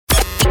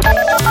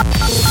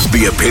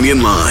The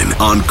Opinion Line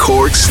on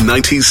Cork's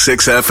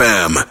 96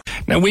 FM.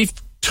 Now, we've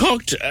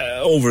talked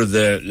over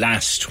the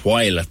last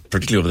while,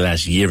 particularly over the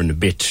last year and a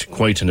bit,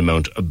 quite an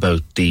amount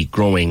about the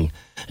growing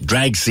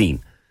drag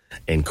scene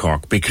in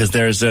Cork, because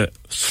there's a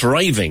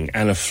thriving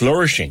and a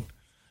flourishing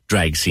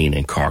drag scene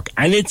in Cork.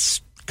 And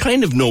it's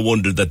kind of no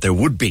wonder that there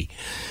would be,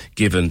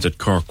 given that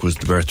Cork was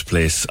the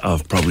birthplace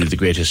of probably the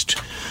greatest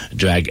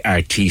drag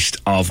artiste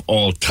of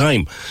all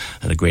time,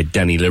 the great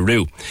Danny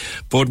LaRue.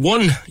 But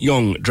one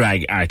young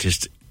drag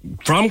artist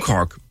from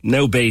Cork,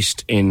 now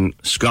based in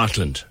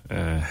Scotland,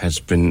 has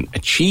been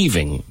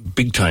achieving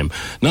big time,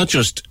 not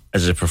just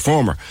as a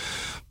performer,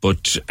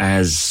 but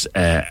as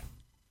a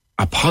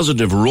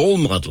positive role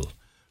model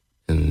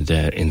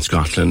in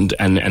Scotland,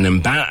 and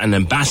an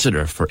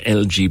ambassador for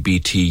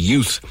LGBT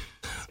youth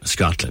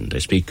Scotland. I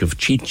speak of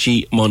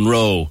Chi-Chi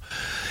Munro.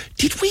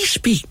 Did we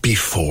speak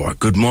before?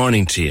 Good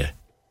morning to you.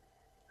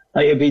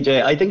 Hiya,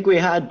 BJ. I think we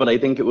had, but I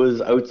think it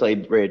was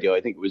outside radio. I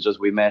think it was just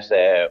we met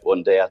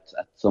one day at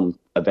some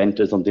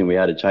event or something. We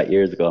had a chat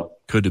years ago.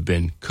 Could have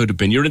been.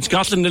 You're in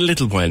Scotland a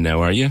little while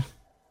now, are you?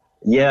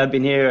 Yeah, I've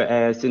been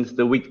here since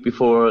the week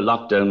before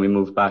lockdown. We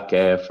moved back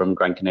from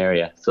Gran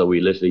Canaria, so we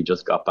literally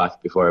just got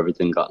back before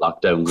everything got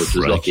locked down, which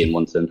was lucky in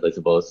one sense, I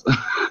suppose.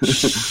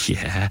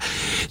 Yeah,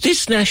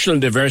 this National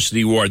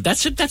Diversity Award,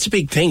 that's a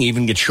big thing.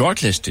 Even get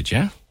shortlisted,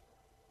 yeah.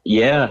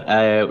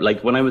 Yeah,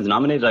 like when I was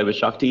nominated, I was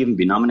shocked to even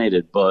be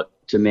nominated, but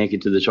to make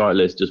it to the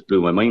shortlist just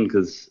blew my mind,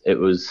 because it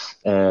was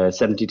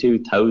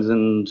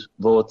 72,000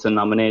 votes and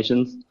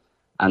nominations,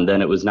 and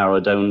then it was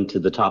narrowed down to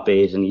the top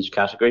 8 in each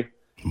category.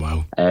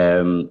 Wow.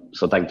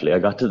 So thankfully I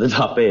got to the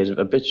top 8.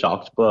 A bit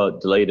shocked,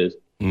 but delighted.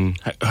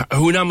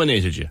 Who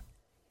nominated you?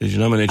 Did you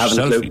nominate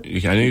yourself?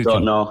 I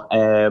don't know.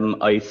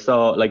 I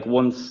saw, like,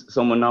 once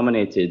someone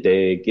nominated,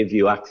 they give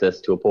you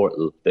access to a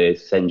portal. They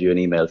send you an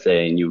email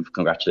saying,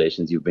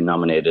 congratulations, you've been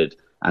nominated,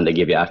 and they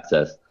give you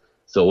access.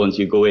 So once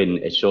you go in,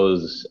 it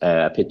shows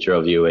a picture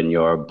of you and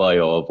your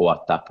bio of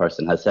what that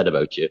person has said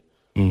about you.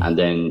 And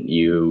then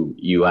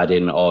you add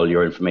in all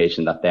your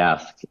information that they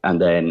ask.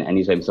 And then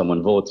anytime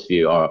someone votes for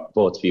you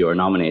or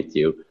nominates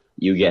you,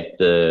 you get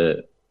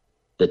the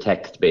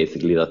text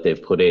basically that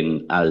they've put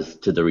in as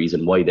to the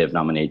reason why they've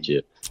nominated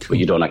you. But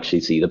you don't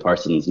actually see the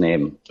person's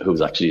name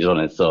who's actually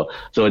done it. So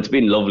it's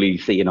been lovely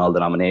seeing all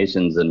the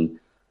nominations and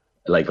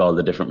like all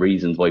the different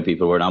reasons why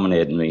people were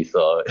nominating me.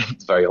 So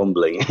it's very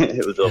humbling.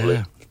 It was lovely.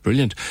 Yeah.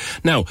 Brilliant.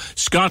 Now,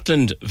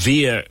 Scotland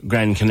via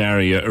Gran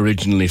Canaria,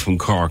 originally from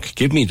Cork.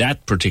 Give me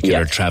that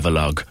particular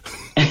travelogue.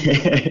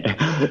 Did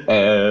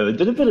a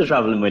bit of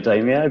travel in my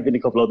time, yeah. I've been a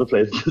couple other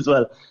places as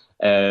well.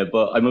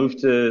 But I moved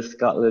to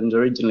Scotland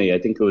originally, I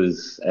think it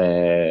was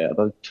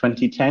about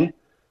 2010.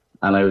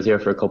 And I was here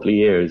for a couple of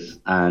years.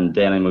 And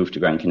then I moved to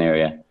Gran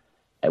Canaria.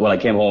 Well, I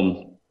came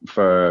home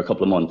for a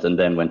couple of months and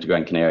then went to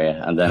Gran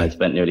Canaria. And then I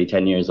spent nearly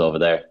 10 years over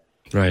there.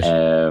 Right.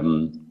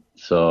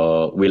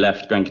 So we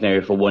left Gran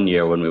Canaria for 1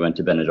 year when we went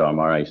to Benidorm,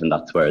 all right, and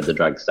that's where the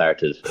drag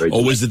started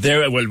originally. Oh, was it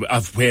there? Well,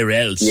 where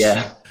else?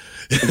 Yeah.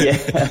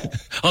 Yeah.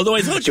 Although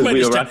I thought you might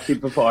we were actually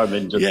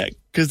performing.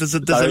 Because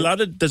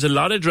there's a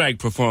lot of drag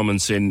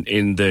performance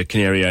in the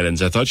Canary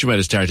Islands. I thought you might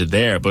have started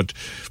there, but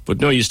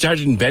no, you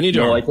started in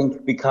Benidorm. No, I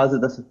think because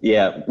of this,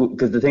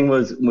 because the thing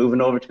was,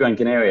 moving over to Gran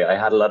Canaria, I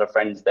had a lot of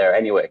friends there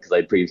anyway, because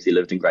I'd previously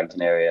lived in Gran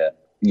Canaria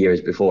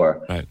years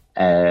before. Right.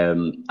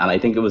 And I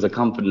think it was a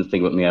confidence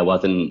thing with me. I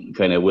wasn't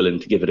kind of willing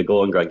to give it a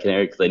go in Gran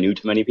Canaria because I knew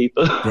too many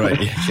people.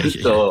 Right.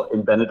 So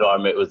in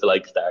Benidorm, it was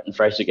like starting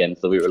fresh again.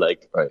 So we were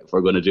like, right, if we're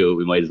going to do it,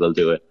 we might as well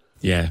do it.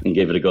 Yeah. And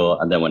give it a go.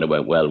 And then when it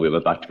went well, we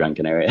went back to Gran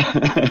Canaria.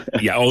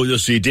 Yeah. Oh,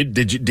 so you did?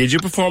 Did you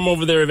perform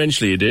over there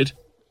eventually? You did?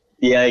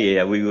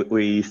 Yeah.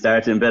 We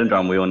started in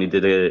Benidorm. We only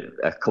did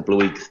a couple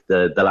of weeks,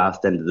 the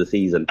last end of the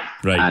season.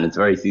 Right. And it's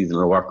very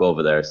seasonal work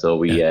over there. So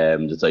we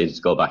decided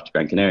to go back to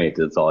Gran Canaria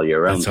because it's all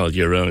year round. It's all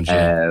year round,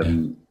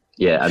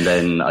 yeah. And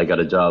then I got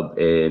a job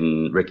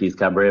in Ricky's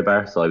Cabaret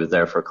Bar. So I was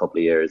there for a couple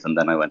of years. And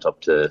then I went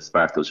up to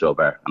Sparkle Show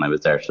Bar and I was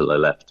there till I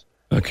left.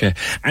 Okay.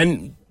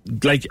 And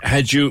like,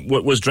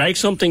 was drag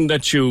something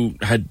that you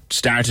had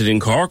started in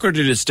Cork, or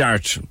did it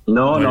start?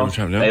 No.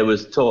 It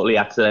was totally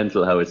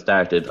accidental how it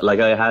started. Like,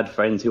 I had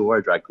friends who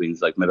were drag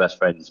queens, like my best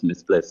friend,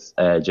 Miss Bliss,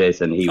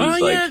 Jason. He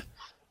was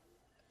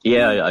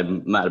yeah,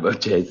 I'm mad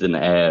about Jason.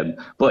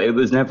 But it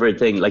was never a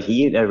thing. Like,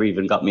 he never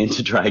even got me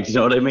into drag. You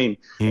know what I mean?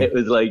 It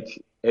was like,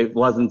 it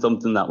wasn't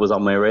something that was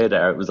on my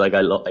radar. It was like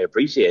I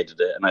appreciated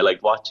it and I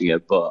liked watching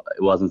it, but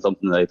it wasn't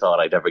something that I thought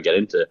I'd ever get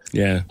into.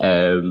 Yeah.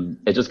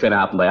 It just kind of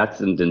happened by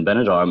accident in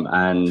Benidorm,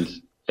 and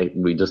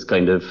we just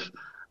kind of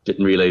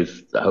didn't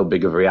realise how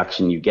big of a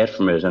reaction you get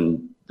from it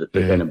and the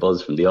kind of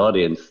buzz from the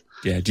audience.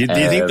 Yeah. Do you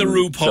think the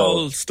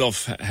RuPaul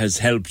stuff has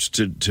helped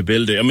to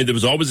build it? I mean, there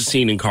was always a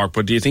scene in Cork,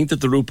 but do you think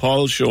that the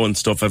RuPaul show and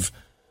stuff have...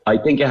 I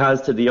think it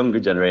has to the younger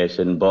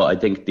generation, but I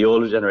think the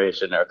older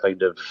generation are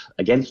kind of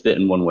against it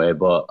in one way.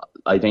 But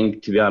I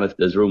think, to be honest,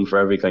 there's room for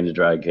every kind of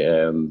drag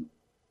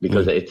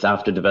because it's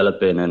after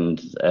developing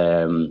and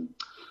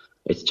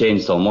it's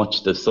changed so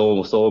much. There's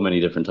so many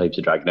different types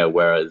of drag now,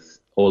 whereas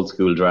old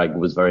school drag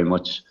was very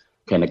much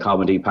kind of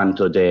comedy,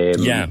 panto dame,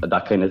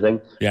 that kind of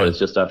thing. Yeah. But it's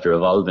just after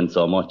evolving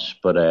so much.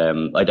 But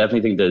I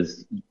definitely think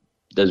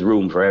there's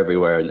room for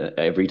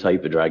every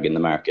type of drag in the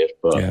market.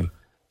 But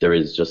there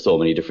is just so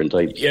many different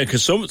types. Yeah,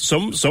 because some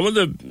of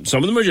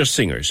them are just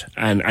singers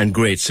and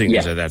great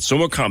singers at that.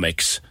 Some are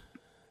comics.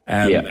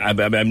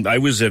 I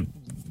was a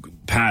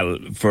pal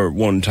for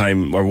one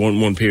time, or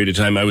one period of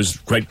time. I was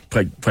quite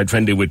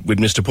friendly with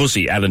Mr.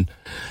 Pussy, Alan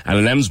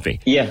Emsby.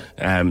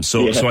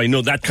 So I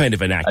know that kind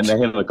of an act. I met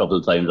him a couple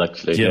of times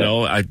actually. You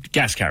know, a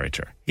gas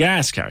character.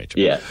 Yeah,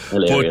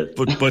 hilarious.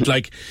 But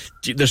like,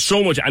 there's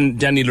so much, and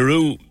Danny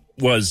LaRue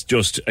was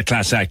just a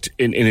class act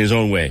in his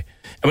own way.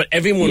 But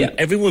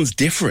everyone's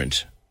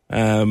different.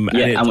 And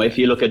if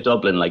you look at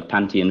Dublin, like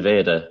Panty and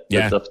Veda,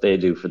 the stuff they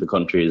do for the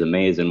country is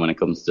amazing when it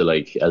comes to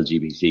like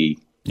LGBT.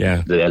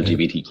 The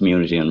LGBT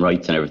community and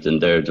rights and everything.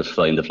 They're just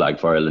flying the flag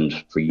for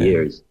Ireland for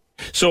years.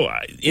 So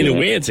in a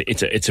way,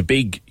 it's a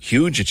big,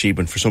 huge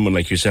achievement for someone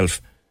like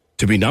yourself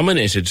to be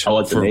nominated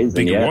for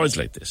amazing, big awards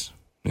like this.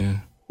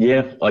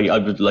 Yeah, I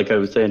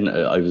was saying,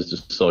 I was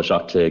just so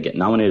shocked to get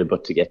nominated,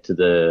 but to get to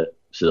the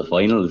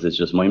finals, it's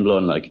just mind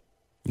blowing. Like.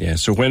 Yeah,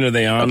 so when are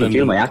they on? I can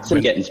feel my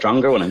accent getting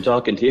stronger when I'm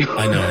talking to you.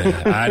 I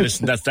know.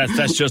 Listen,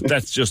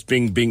 that's just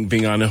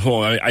being on a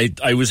whole.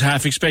 I was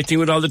half expecting,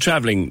 with all the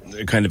travelling,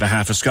 kind of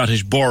a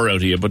Scottish bore out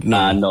of you, but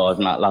no. No, I've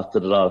not lost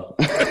it at all.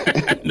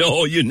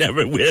 No, you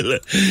never will.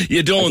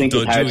 You don't. I think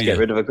it's hard to get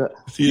rid of it.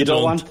 You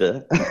don't want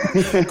to.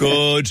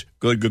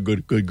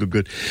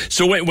 Good.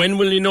 So when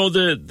will you know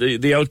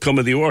the outcome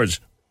of the awards?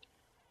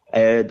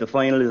 The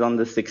final is on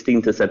the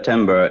 16th of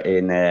September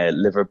in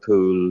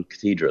Liverpool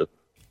Cathedral.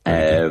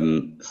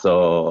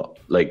 So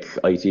like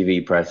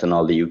ITV press and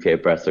all the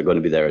UK press are going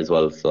to be there as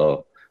well, so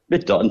a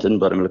bit daunting,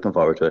 but I'm looking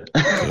forward to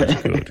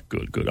it.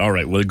 Good. All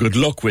right, well, good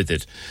luck with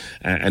it,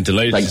 and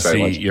delighted to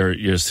see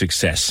your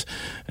success.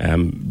 Do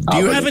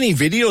you have any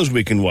videos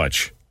we can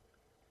watch?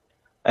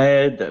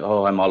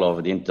 I'm all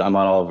over I'm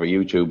all over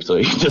YouTube, so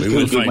you just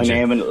Google my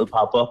name and it'll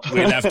pop up.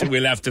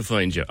 We'll have to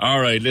find you.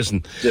 All right,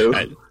 listen.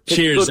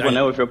 Cheers. It's a good one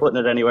now if you're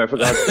putting it anywhere, for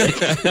God's sake.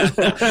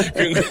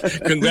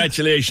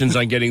 Congratulations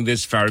on getting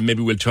this far.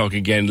 Maybe we'll talk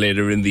again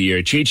later in the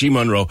year. Chi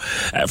Munro,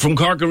 from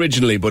Cork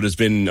originally, but has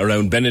been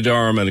around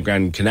Benidorm and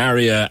Gran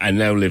Canaria, and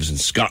now lives in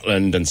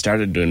Scotland, and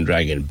started doing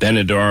drag in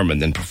Benidorm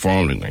and then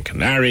performed in Gran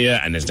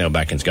Canaria and is now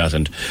back in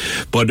Scotland.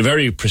 But a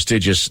very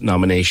prestigious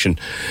nomination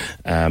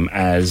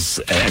as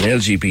an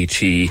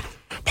LGBT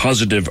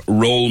positive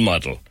role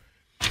model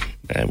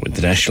with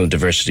the National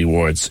Diversity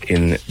Awards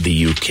in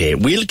the UK.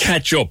 We'll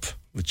catch up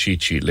with Chi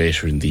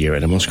later in the year,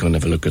 and I must go and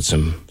have a look at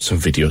some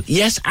video.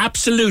 Yes,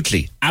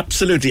 absolutely.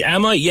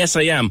 Am I? Yes,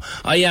 I am.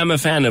 I am a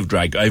fan of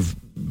drag. I've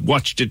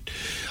watched it.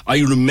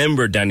 I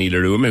remember Danny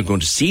LaRue. I remember going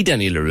to see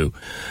Danny LaRue,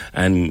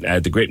 and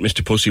the great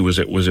Mr. Pussy was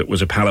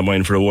a pal of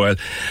mine for a while.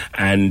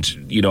 And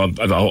you know,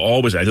 I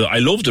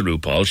love the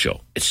RuPaul show.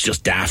 It's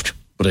just daft,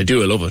 but I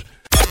love it.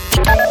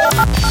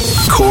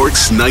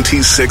 Cork's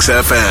 96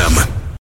 FM.